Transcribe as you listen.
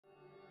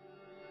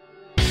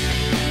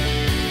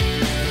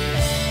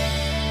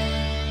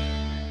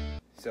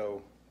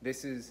So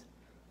this is,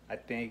 I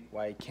think,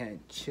 why I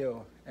can't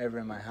chill ever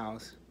in my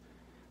house.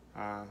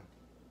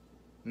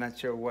 Not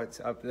sure what's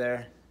up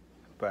there,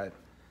 but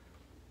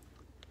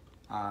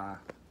I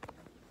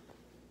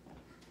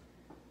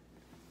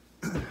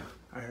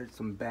heard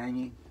some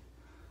banging,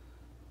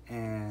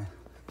 and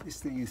this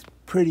thing is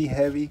pretty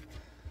heavy.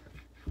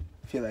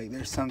 I feel like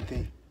there's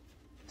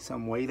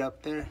some weight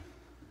up there.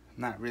 I'm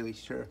not really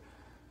sure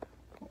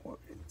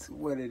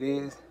what it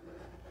is,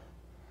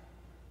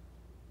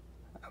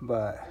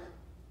 but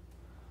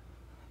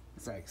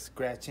it's like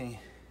scratching,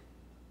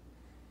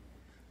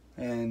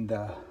 and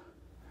the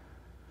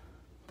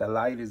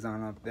light is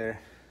on up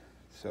there,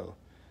 so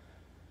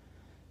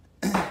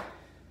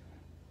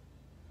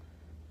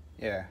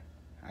yeah,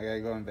 I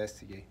gotta go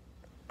investigate.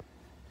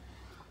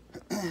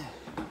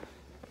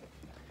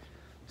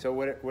 So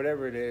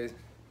whatever it is,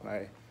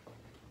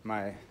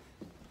 my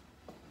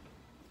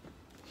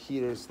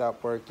heater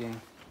stopped working.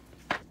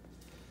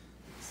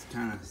 It's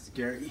kind of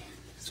scary.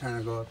 It's trying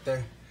to go up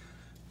there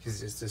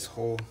because it's this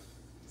hole.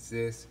 It's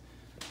this,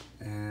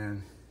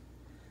 and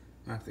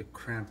I have to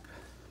cramp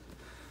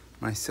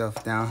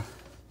myself down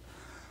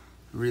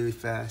really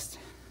fast.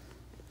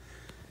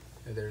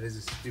 And there is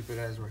a stupid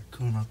ass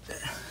raccoon up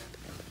there.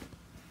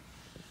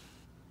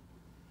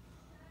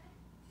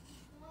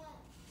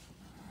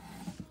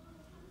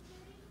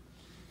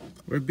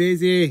 We're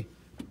busy.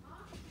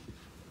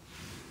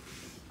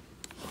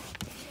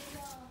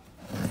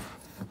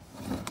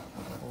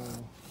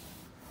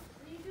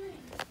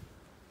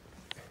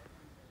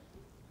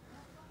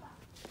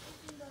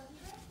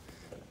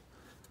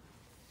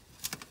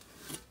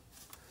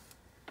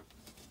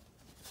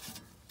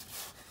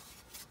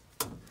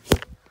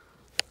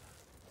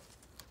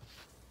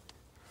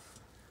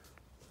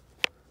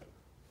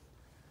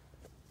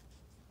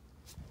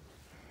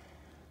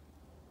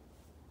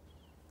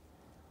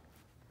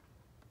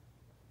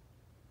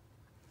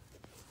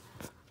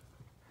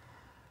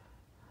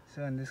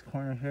 So in this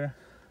corner here,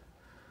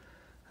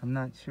 I'm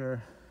not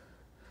sure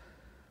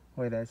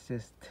why that's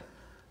just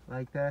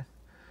like that.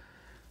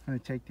 I'm gonna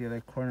check the other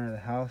corner of the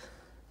house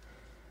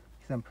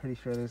because I'm pretty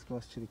sure this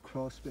goes to the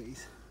crawl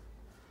space.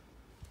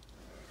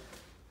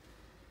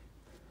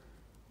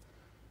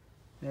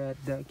 That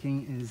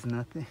ducking is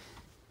nothing.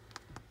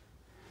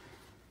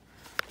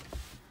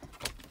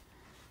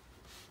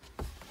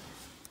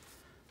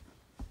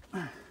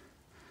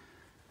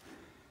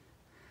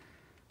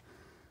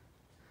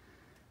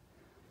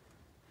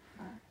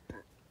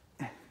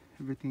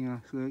 Everything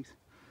else looks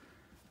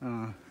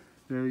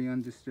very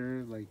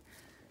undisturbed, like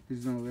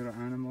there's no little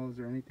animals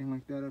or anything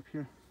like that up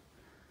here,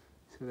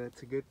 so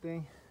that's a good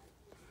thing.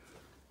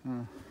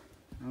 I'm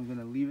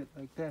gonna leave it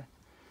like that.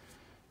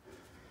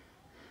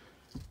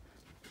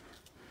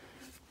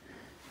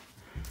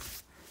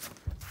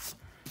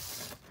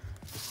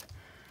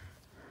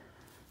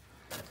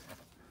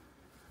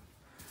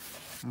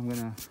 I'm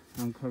gonna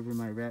uncover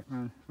my rat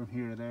run from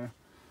here to there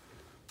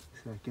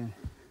so I can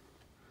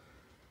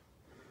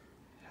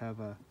have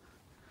a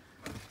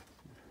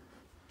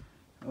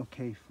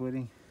okay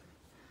footing,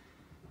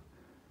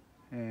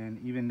 and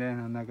even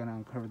then I'm not gonna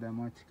uncover that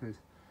much because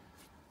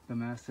the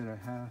mast that I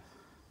have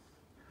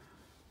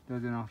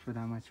doesn't offer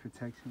that much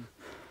protection.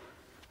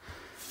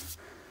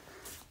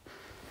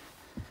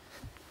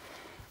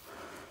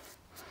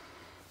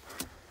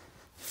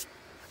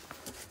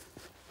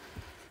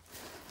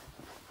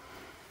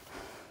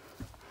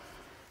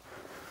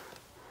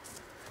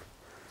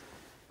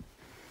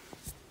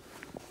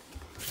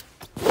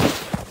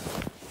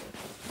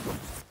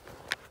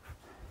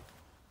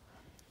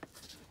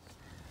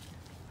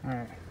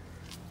 Alright,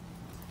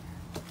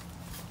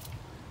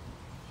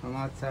 I'm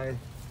outside.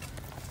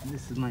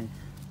 This is my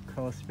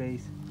crawl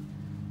space.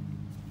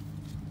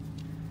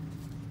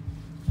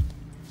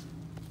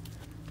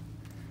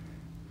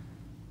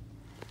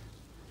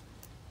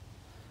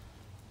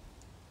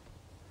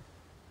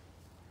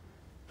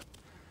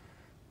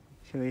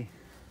 Actually,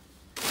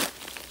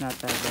 not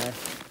that bad,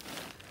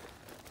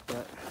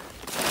 but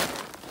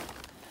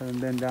haven't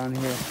been down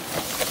here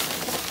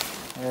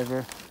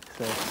ever,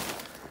 so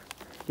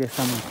guess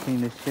I'm gonna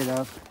clean this shit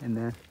up, and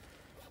then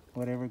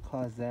whatever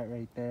caused that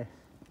right there,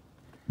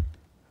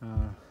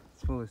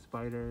 it's full of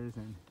spiders,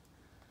 and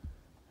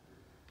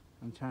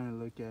I'm trying to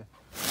look at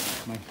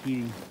my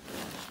heating.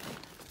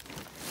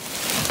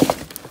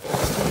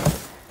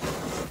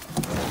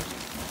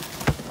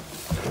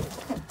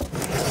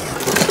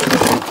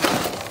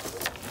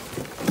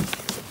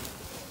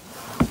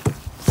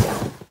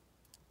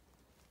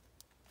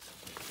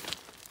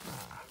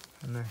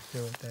 I'm not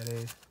sure what that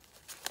is.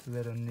 It's a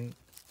little newt.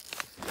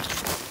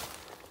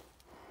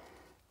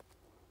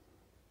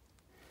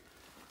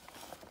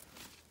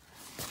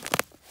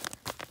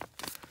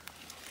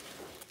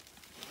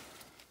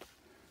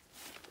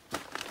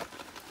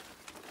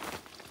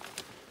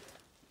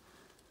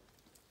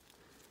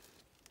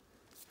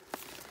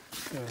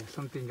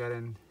 Something got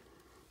into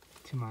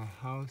my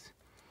house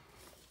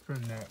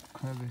from that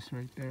crevice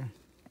right there,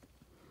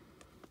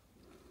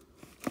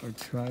 or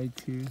tried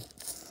to.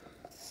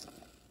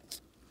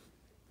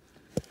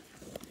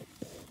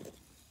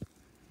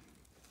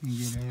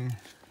 can get in,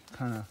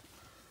 kind of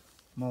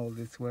mold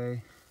this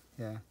way.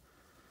 Yeah,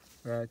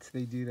 rats,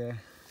 they do that.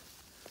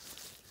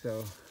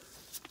 So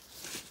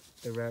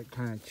the rat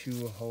kind of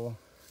chew a hole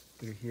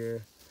through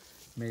here,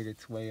 made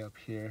its way up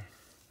here,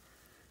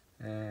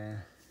 and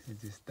it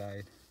just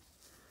died,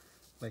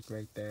 like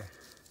right there.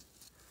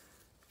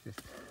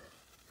 Just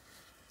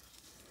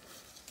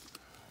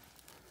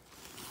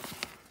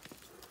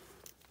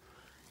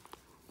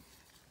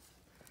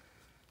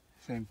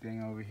same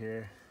thing over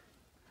here.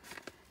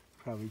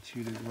 Probably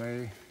chewed his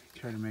way,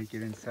 tried to make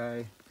it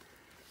inside,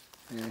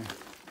 and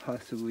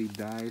possibly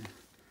died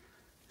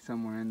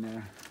somewhere in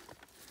there,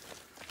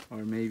 or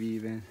maybe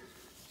even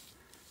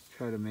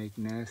try to make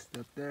nest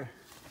up there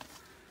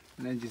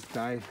and then just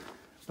died.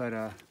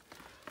 But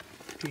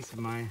peace of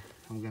mind,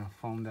 I'm gonna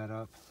foam that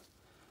up.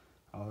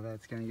 All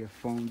that's gonna get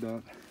foamed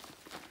up.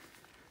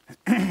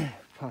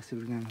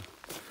 Possibly gonna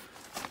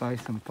buy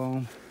some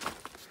foam,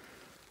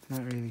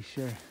 not really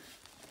sure.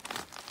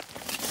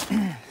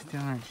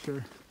 Still not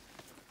sure.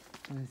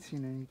 I haven't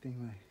seen anything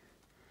like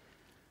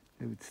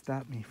that would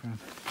stop me from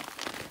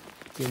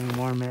getting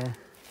warm air.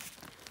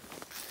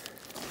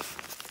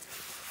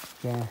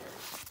 Yeah.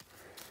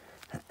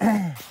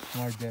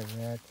 More dead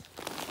rats.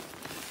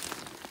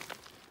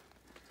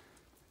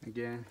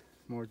 Again,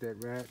 more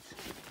dead rats.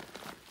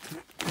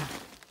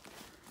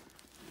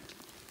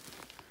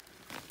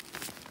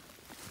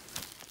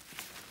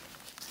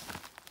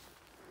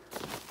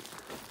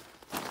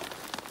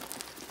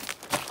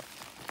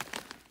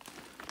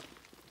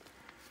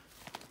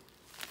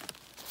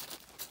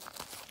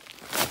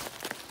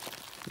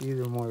 These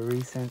are more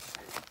recent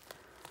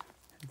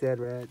dead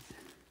rats.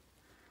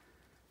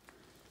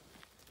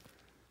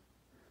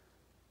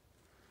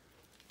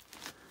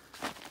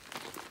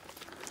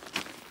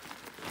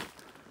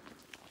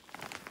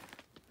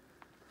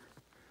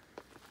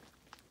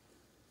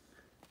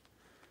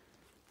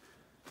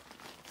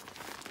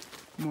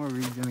 More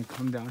reason to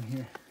come down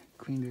here,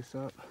 clean this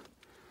up,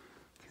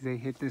 because they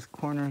hit this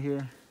corner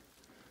here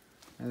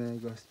and then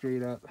they go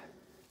straight up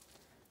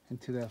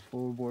into that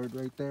full board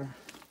right there,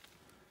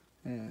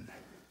 and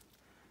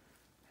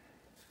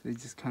they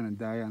just kind of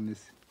die on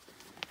this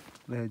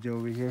ledge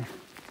over here.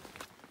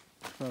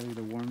 It's probably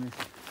the warmest.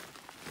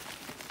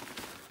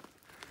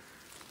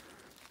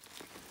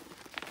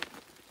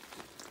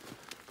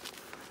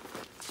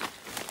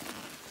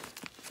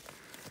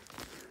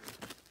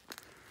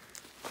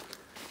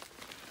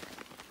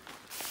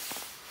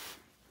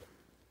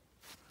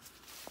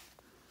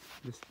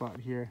 This spot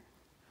here,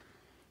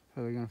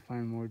 so we're gonna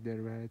find more dead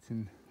rats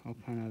and all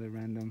kind of other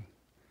random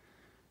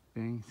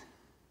things.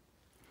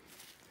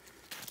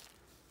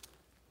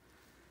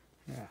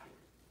 Yeah,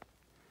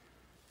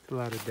 it's a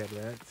lot of dead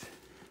rats.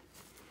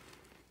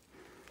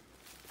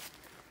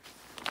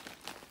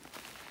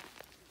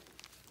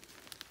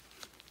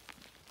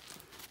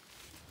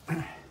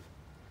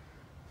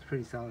 It's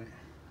pretty solid,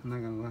 I'm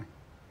not gonna lie.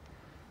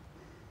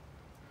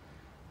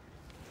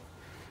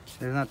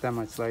 There's not that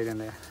much light in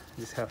there. I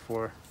just have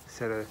 4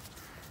 set of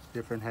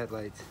different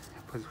headlights. I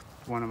put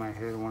one on my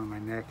head, one on my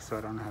neck, so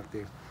I don't have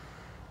to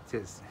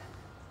just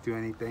do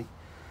anything.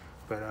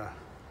 But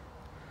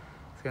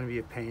it's gonna be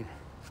a pain.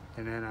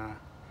 And then I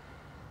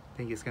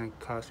think it's gonna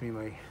cost me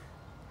like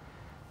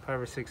 5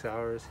 or 6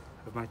 hours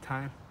of my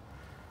time,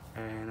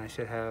 and I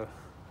should have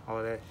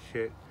all that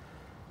shit,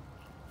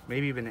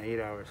 maybe even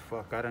 8 hours.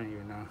 Fuck, I don't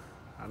even know.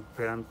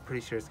 But I'm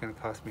pretty sure it's gonna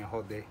cost me a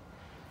whole day,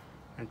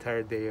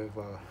 entire day of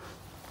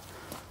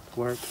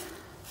work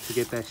to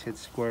get that shit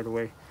squared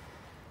away,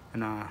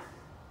 and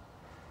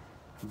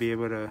be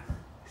able to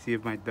see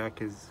if my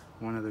duct is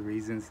one of the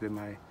reasons that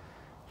my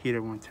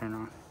heater won't turn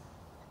on.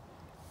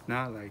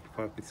 Not like,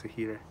 fuck, it's a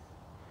heater.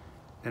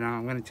 And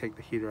I'm gonna check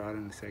the heater out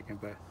in a second,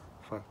 but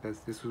fuck,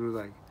 this was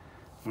like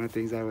one of the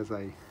things I was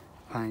like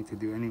planning to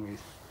do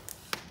anyways.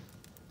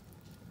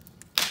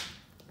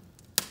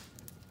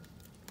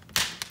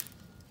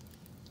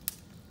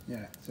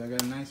 Yeah, so I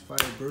got a nice fire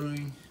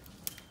brewing.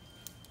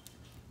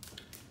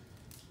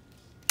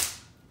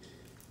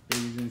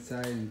 Baby's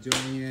inside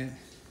enjoying it.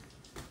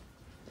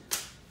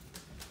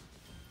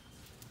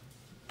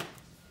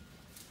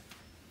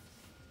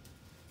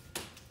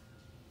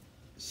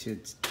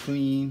 Shit's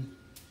clean.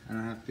 I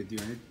don't have to do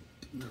anything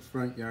in the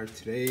front yard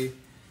today.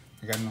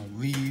 I got no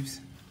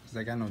leaves because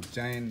I got no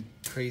giant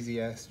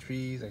crazy ass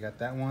trees. I got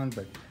that one,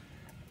 but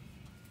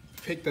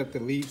picked up the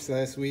leaves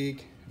last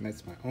week, and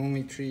that's my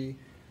only tree.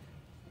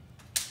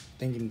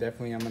 Thinking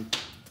definitely I'm gonna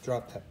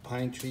drop that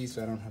pine tree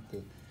so I don't have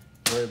to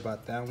worry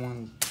about that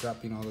one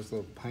dropping all those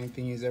little pine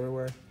thingies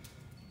everywhere.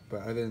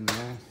 But other than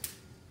that,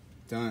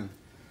 done.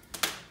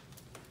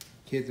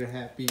 Kids are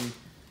happy,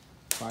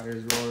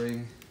 fire's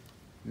roaring.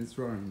 It's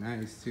roaring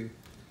nice too.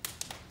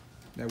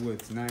 That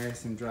wood's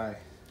nice and dry.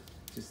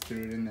 Just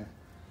threw it in there.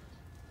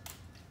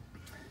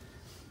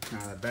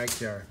 Now the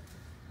backyard,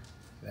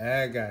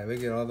 that guy,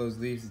 look at all those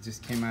leaves that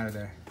just came out of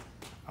there.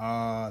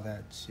 Oh,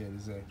 that shit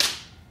is there.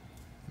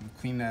 I'm gonna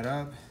clean that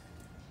up.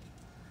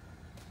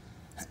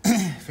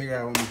 Figure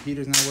out when my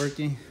heater's not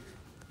working.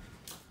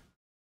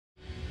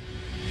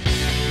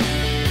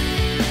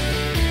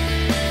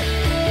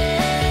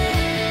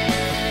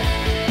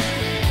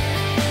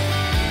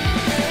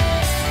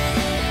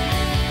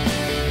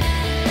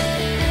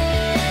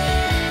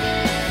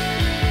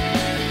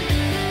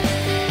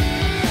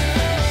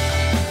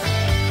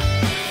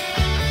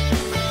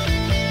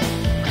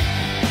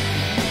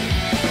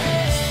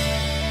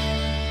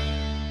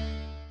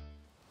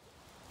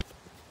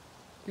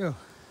 Yo,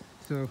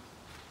 so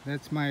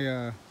that's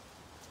my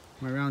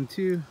my round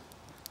 2.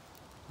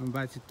 I'm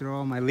about to throw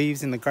all my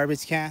leaves in the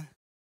garbage can.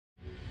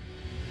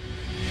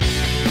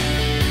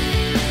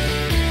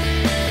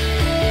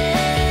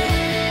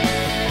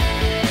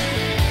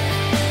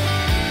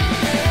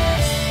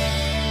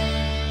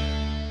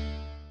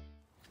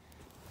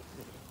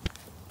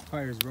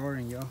 Fire's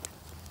roaring, yo.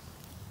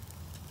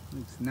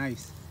 Looks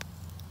nice.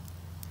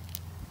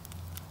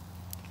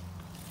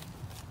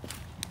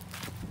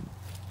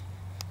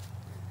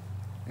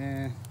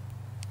 And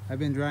I've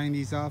been drying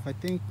these off, I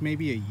think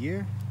maybe a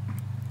year.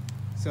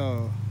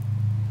 So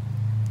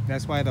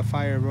that's why the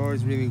fire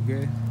roars really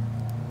good.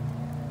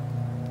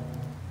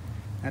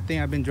 I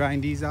think I've been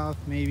drying these off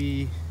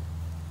maybe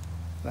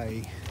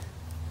like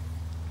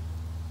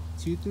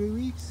 2-3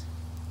 weeks.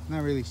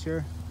 Not really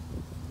sure.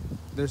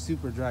 They're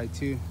super dry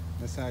too.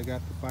 That's how I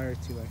got the fire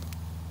to like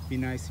be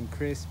nice and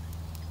crisp.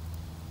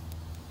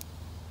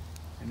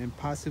 And then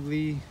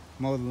possibly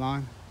mow the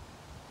lawn.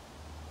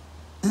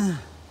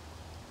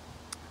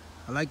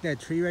 I like that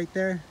tree right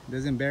there. It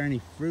doesn't bear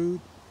any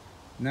fruit,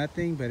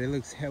 nothing, but it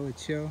looks hella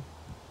chill.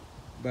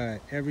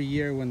 But every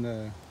year when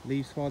the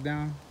leaves fall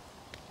down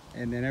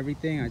and then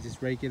everything, I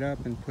just rake it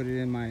up and put it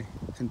in my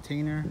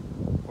container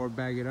or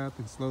bag it up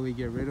and slowly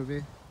get rid of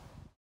it.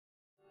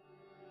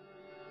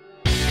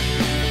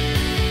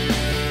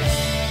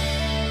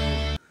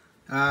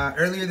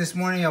 Earlier this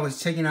morning I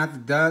was checking out the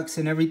ducts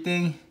and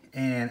everything,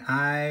 and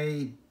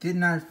I did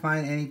not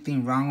find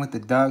anything wrong with the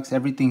ducts.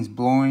 Everything's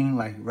blowing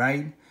like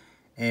right.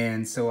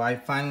 And so I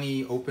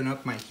finally opened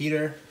up my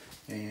heater,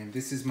 and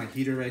this is my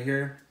heater right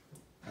here.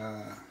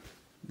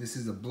 This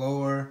is a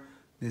blower.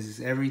 This is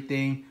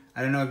everything.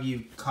 I don't know if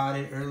you caught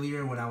it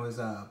earlier when I was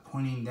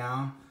pointing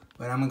down,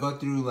 but I'm gonna go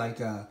through like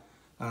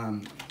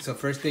so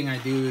first thing I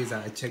do is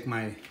I check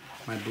my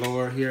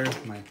blower here.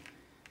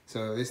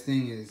 So this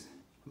thing is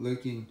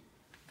looking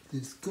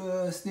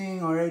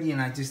disgusting already,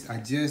 and I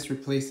just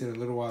replaced it a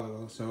little while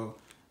ago. So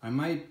I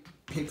might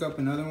pick up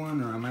another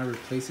one, or I might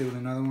replace it with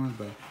another one,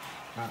 but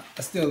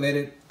I still let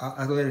it.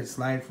 I'll let it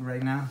slide for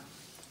right now.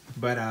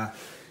 But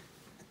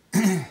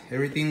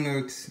everything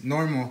looks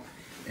normal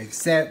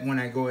except when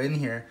I go in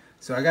here.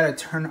 So I gotta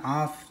turn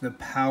off the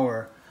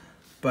power,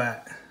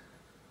 but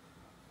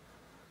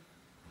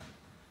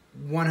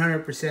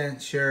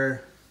 100%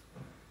 sure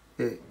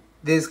that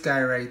this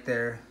guy right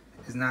there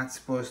is not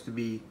supposed to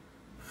be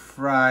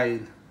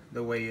fried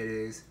the way it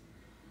is,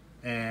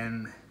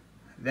 and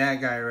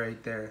that guy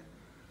right there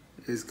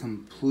is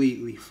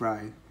completely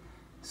fried.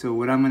 So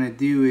what I'm gonna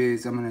do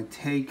is I'm gonna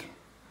take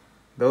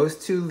those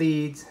 2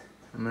 leads,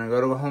 I'm gonna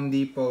go to Home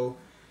Depot,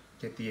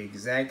 get the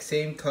exact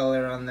same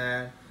color on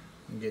that,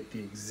 and get the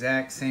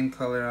exact same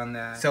color on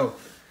that. So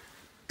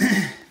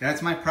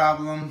that's my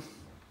problem.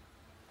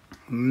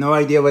 No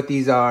idea what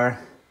these are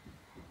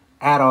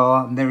at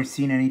all. I've never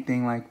seen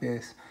anything like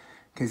this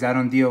because I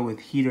don't deal with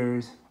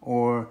heaters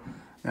or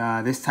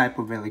this type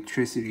of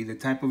electricity. The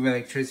type of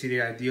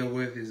electricity I deal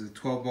with is a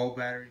 12-volt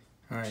battery.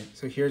 All right,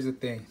 so here's the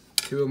thing.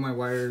 2 of my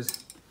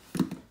wires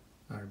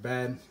are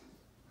bad.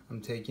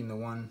 I'm taking the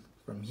one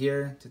from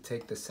here to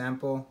take the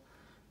sample.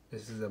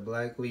 This is a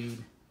black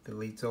lead. The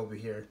lead's over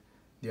here.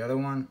 The other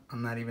one,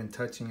 I'm not even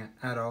touching it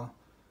at all.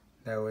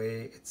 That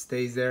way it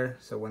stays there.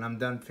 So when I'm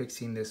done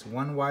fixing this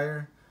one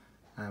wire,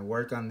 I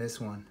work on this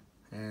one.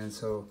 And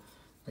so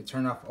I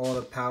turn off all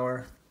the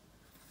power,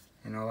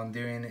 and all I'm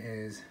doing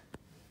is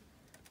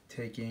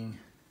taking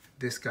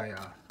this guy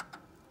off.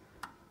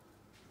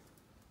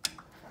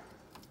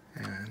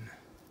 And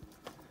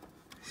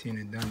seen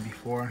it done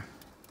before.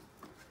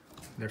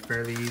 They're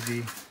fairly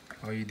easy.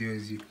 All you do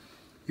is you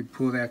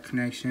pull that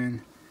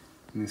connection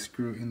and the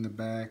screw in the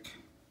back.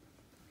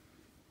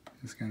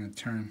 It's gonna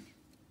turn.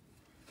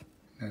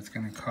 That's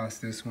gonna cause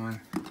this one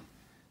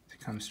to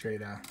come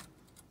straight out.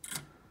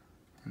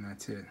 And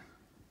that's it.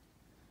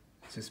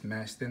 It's just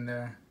meshed in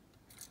there.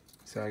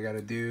 So I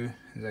gotta do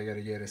is I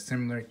gotta get a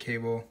similar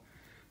cable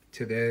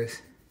to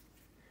this.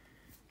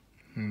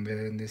 And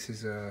then this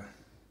is a,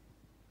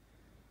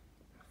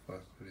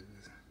 what is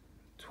this?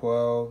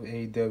 12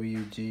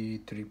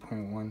 AWG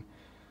 3.1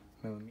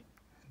 millimeter.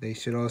 They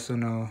should also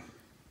know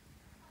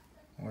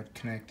what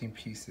connecting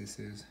piece this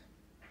is.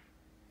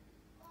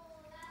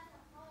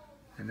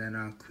 And then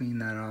I'll clean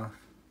that off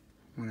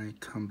when I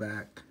come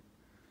back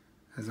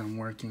as I'm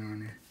working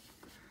on it.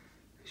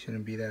 It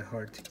shouldn't be that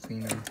hard to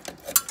clean off.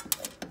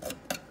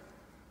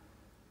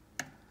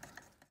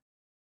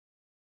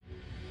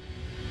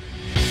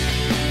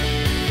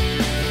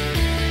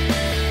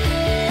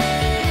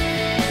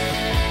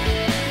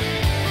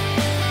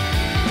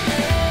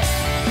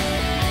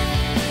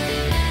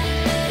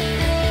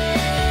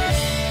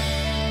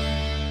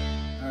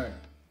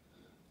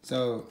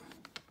 So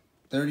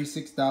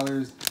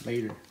 $36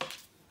 later,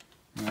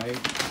 all right?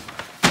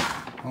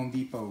 Home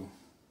Depot,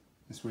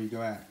 that's where you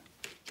go at.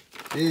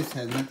 This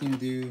has nothing to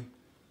do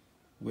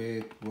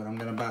with what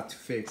I'm about to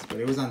fix, but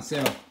it was on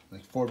sale,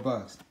 like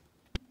 $4.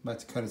 About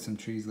to cut some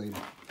trees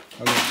later.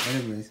 Okay,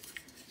 anyways.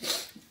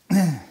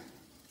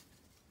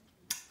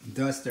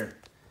 Duster.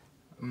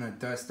 I'm gonna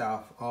dust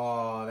off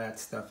all that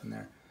stuff in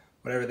there.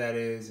 Whatever that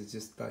is, it's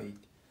just like,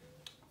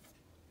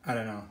 I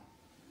don't know.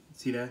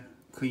 See that?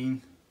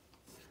 Clean.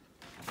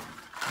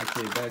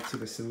 Okay, back to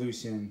the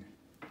solution.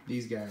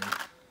 These guys.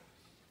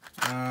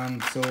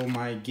 So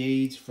my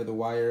gauge for the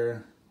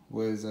wire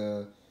was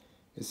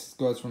this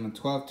goes from a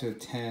 12 to a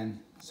 10.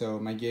 So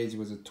my gauge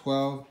was a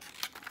 12.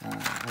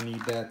 I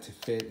need that to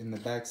fit in the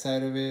back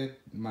side of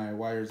it. My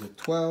wire is a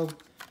 12,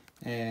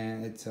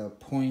 and it's a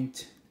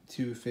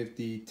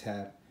 0.250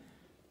 tab.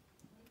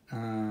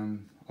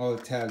 All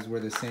the tabs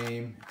were the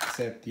same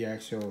except the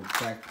actual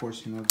back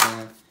portion of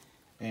that.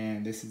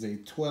 And this is a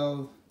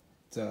 12.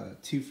 It's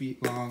 2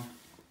 feet long.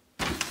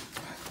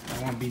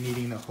 I won't be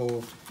needing the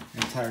whole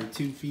entire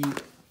 2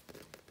 feet.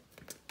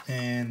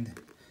 And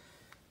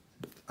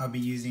I'll be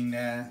using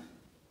that.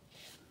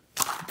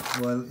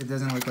 Well, it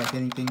doesn't look like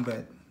anything,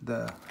 but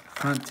the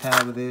front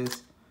tab of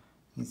this,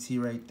 you can see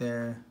right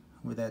there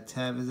where that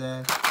tab is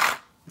at.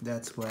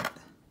 That's what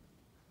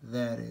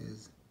that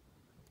is.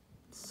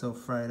 It's so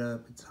fried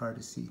up, it's hard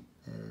to see.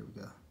 There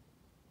we go.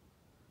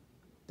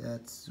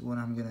 That's what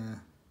I'm gonna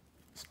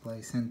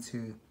splice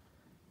into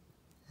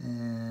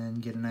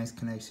and get a nice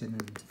connection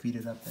and feed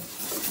it up there.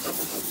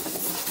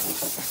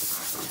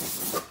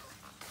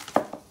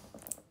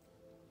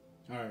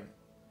 Alright,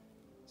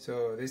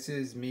 so this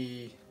is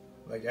me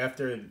like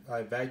after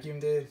I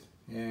vacuumed it,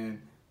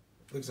 and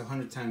it looks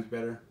 100 times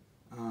better.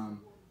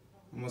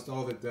 Almost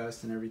all the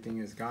dust and everything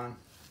is gone.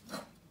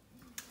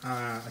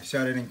 I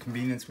shot it in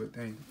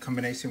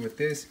combination with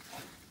this,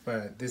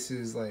 but this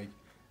is like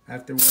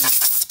afterwards.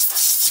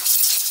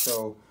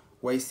 So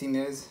wasting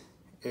this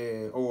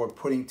or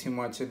putting too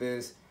much of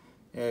this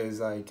is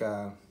like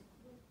gonna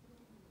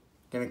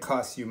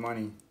cost you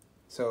money.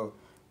 So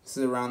this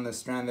is around the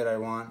strand that I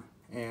want,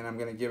 and I'm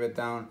gonna give it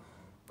down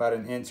about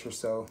an inch or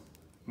so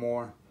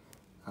more.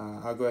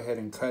 I'll go ahead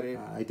and cut it.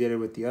 I did it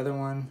with the other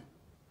one.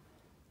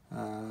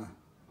 Then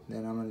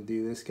I'm gonna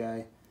do this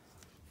guy.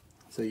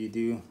 So you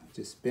do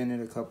just spin it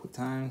a couple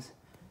times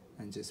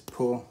and just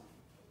pull,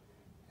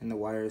 and the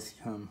wires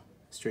come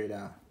straight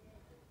out.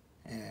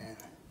 And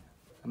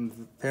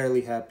I'm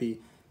fairly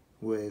happy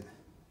with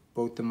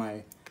both of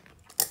my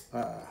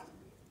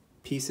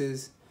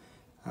pieces.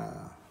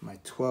 My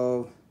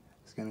 12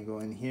 is gonna go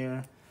in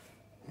here.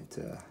 It's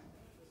it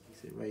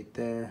right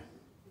there.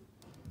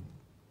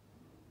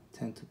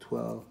 10 to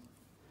 12,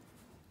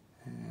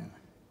 and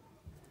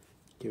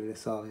give it a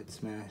solid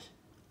smash.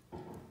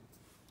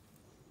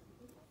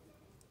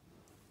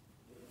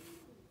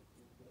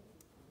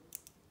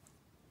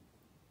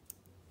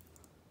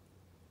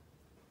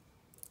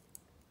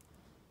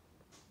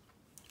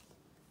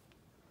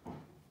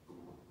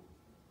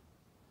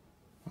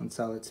 One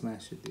solid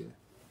smash should do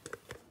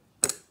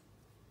it.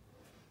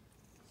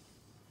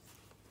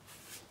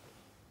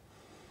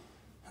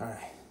 All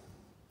right.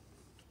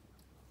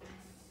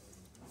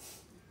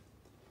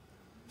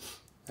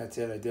 That's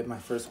it, I did my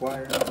first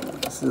wire.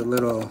 This is a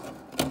little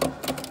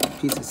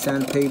piece of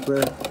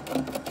sandpaper.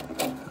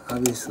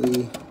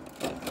 Obviously,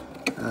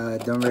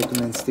 don't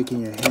recommend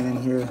sticking your hand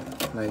in here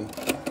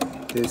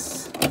like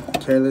this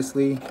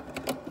carelessly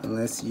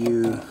unless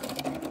you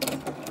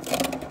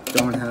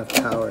don't have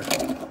power.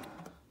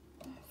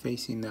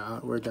 Facing the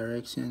outward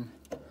direction.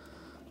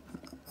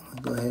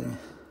 I'll go ahead and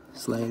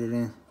slide it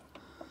in.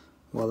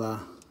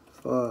 Voila.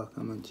 Fuck,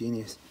 I'm a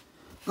genius.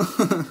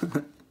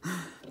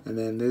 And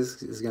then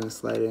this is going to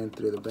slide in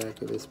through the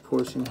back of this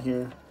portion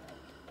here.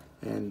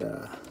 And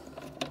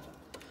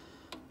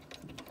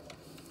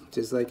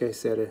just like I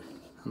said it,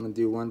 I'm going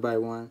to do one by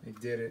one. I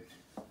did it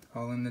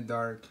all in the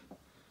dark.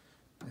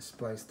 I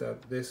spliced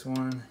up this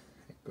one.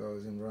 It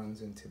goes and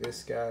runs into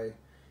this guy.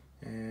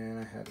 And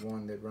I had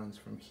one that runs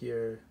from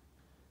here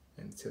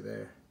into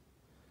there.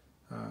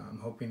 I'm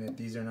hoping that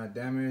these are not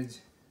damaged.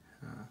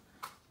 I'm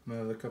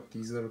going to look up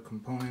these little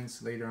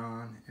components later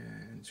on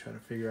and try to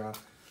figure out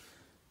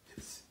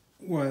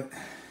what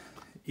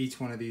each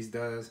one of these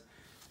does.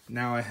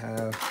 Now I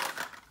have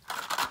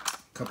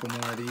a couple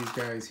more of these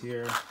guys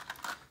here,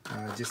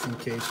 just in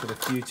case for the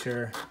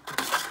future.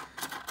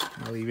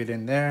 I'll leave it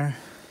in there.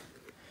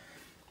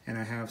 And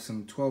I have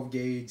some 12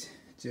 gauge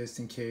just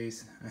in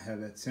case I have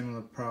that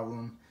similar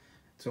problem.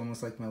 It's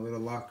almost like my little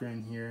locker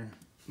in here.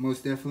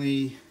 Most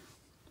definitely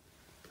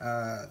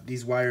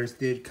these wires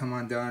did come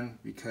undone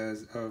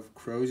because of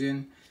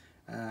corrosion.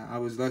 I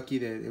was lucky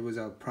that it was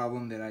a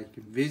problem that I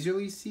could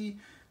visually see,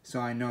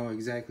 so I know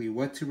exactly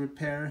what to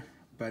repair.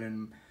 But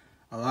in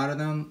a lot of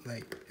them,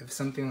 like if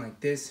something like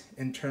this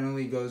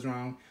internally goes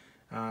wrong,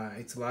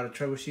 it's a lot of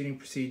troubleshooting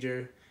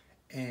procedure,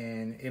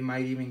 and it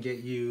might even get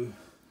you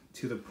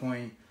to the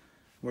point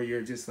where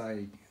you're just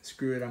like,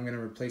 screw it, I'm gonna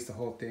replace the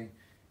whole thing.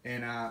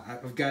 And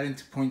I've gotten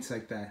to points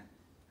like that.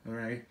 All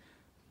right,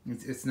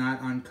 it's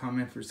not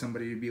uncommon for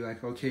somebody to be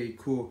like, okay,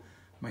 cool,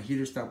 my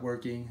heater stopped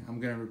working, I'm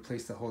gonna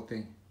replace the whole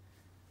thing.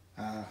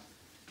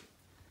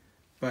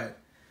 But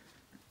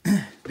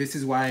this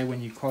is why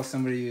when you call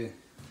somebody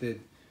that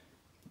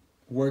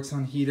works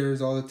on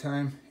heaters all the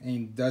time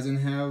and doesn't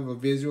have a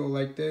visual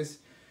like this,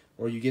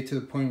 or you get to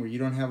the point where you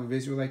don't have a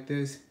visual like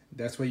this,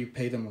 That's why you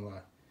pay them a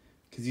lot.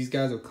 Because these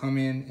guys will come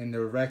in and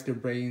they'll rack their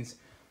brains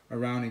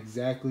around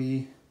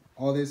exactly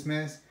all this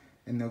mess,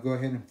 and they'll go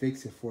ahead and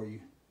fix it for you.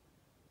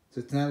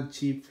 So it's not a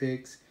cheap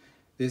fix.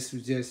 This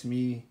was just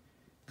me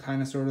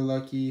kind of sort of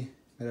lucky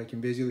that I can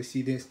visually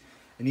see this.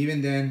 And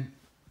even then,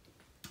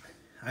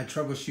 I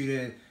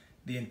troubleshooted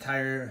the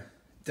entire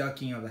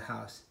ducting of the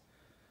house.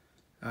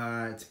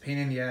 It's a pain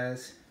in the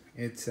ass.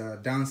 It's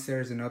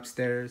downstairs and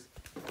upstairs.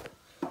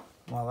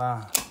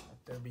 Voila,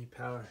 let there be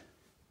power.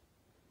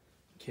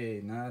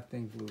 Okay, now that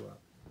thing blew up.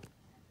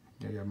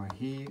 I got my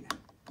heat.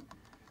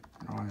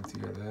 I don't want it to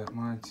go that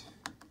much.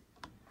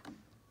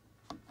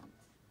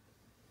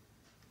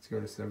 Let's go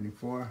to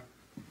 74.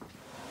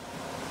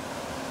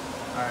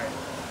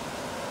 Alright.